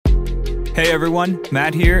Hey everyone,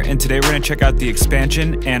 Matt here, and today we're going to check out the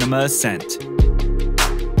expansion Anima Ascent.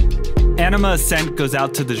 Anima Ascent goes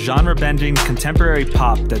out to the genre-bending contemporary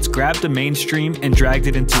pop that's grabbed the mainstream and dragged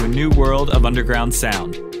it into a new world of underground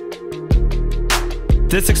sound.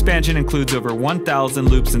 This expansion includes over 1,000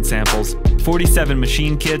 loops and samples, 47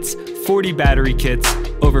 machine kits, 40 battery kits,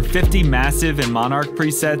 over 50 massive and monarch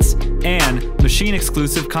presets, and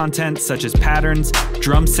machine-exclusive content such as patterns,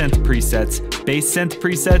 drum synth presets, bass synth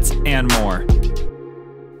presets, and more.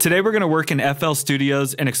 Today we're going to work in FL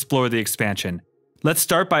Studios and explore the expansion. Let's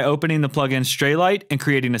start by opening the plugin Straylight and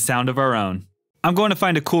creating a sound of our own. I'm going to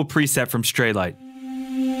find a cool preset from Straylight.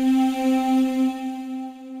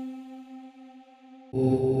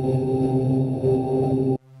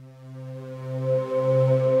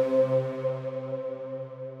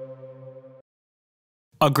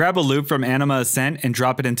 I'll grab a loop from Anima Ascent and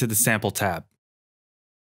drop it into the sample tab.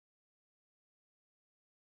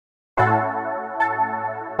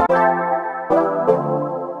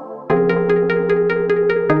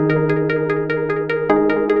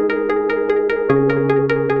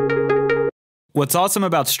 What's awesome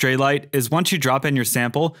about Straylight is once you drop in your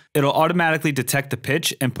sample, it'll automatically detect the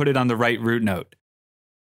pitch and put it on the right root note.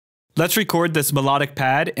 Let's record this melodic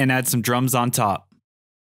pad and add some drums on top.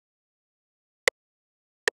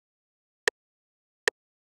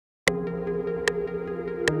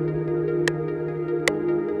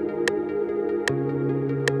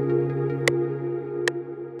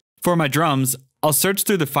 For my drums, I'll search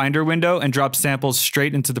through the Finder window and drop samples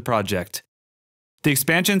straight into the project. The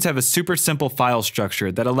expansions have a super simple file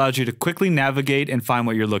structure that allows you to quickly navigate and find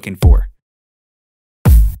what you're looking for.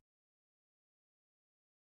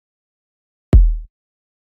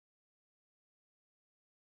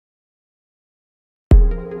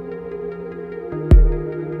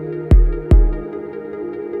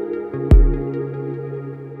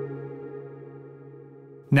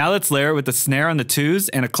 Now let's layer it with a snare on the 2s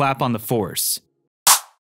and a clap on the 4s.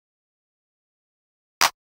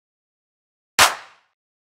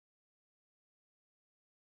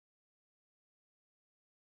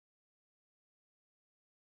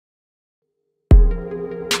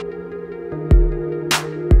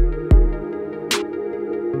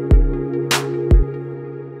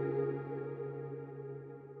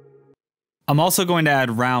 I'm also going to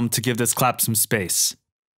add round to give this clap some space.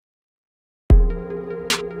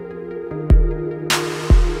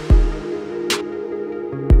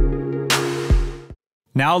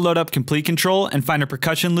 Now I'll load up Complete Control and find a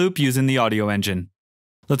percussion loop using the audio engine.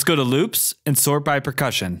 Let's go to Loops and sort by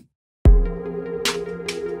percussion.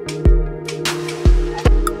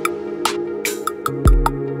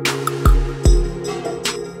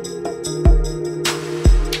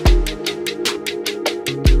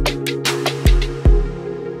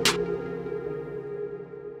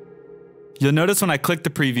 You'll notice when I click the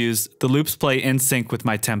previews, the loops play in sync with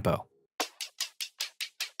my tempo.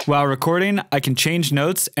 While recording, I can change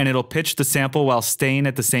notes and it'll pitch the sample while staying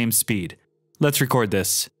at the same speed. Let's record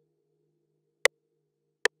this.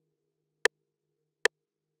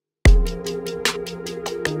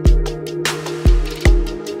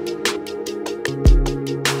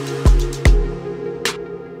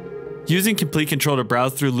 Using Complete Control to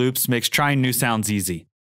browse through loops makes trying new sounds easy.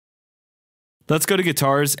 Let's go to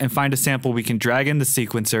guitars and find a sample we can drag in the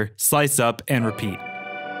sequencer, slice up, and repeat.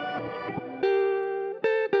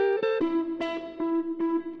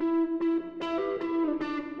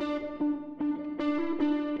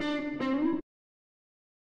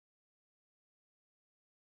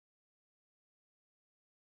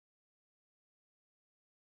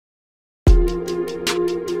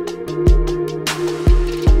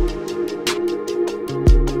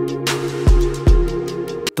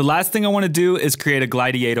 The last thing I want to do is create a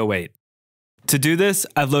glidey 808. To do this,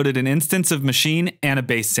 I've loaded an instance of machine and a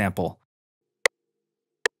bass sample.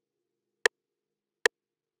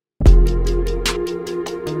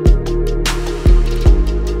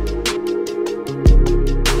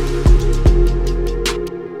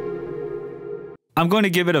 I'm going to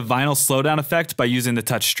give it a vinyl slowdown effect by using the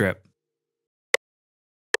touch strip.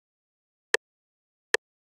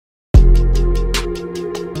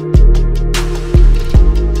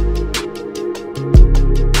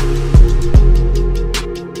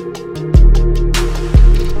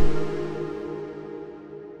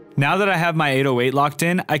 Now that I have my 808 locked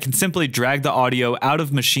in, I can simply drag the audio out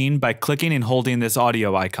of machine by clicking and holding this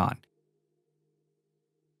audio icon.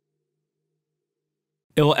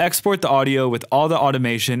 It will export the audio with all the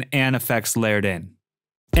automation and effects layered in.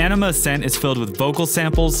 Anima Ascent is filled with vocal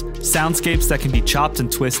samples, soundscapes that can be chopped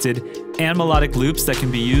and twisted, and melodic loops that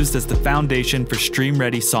can be used as the foundation for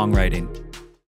stream-ready songwriting.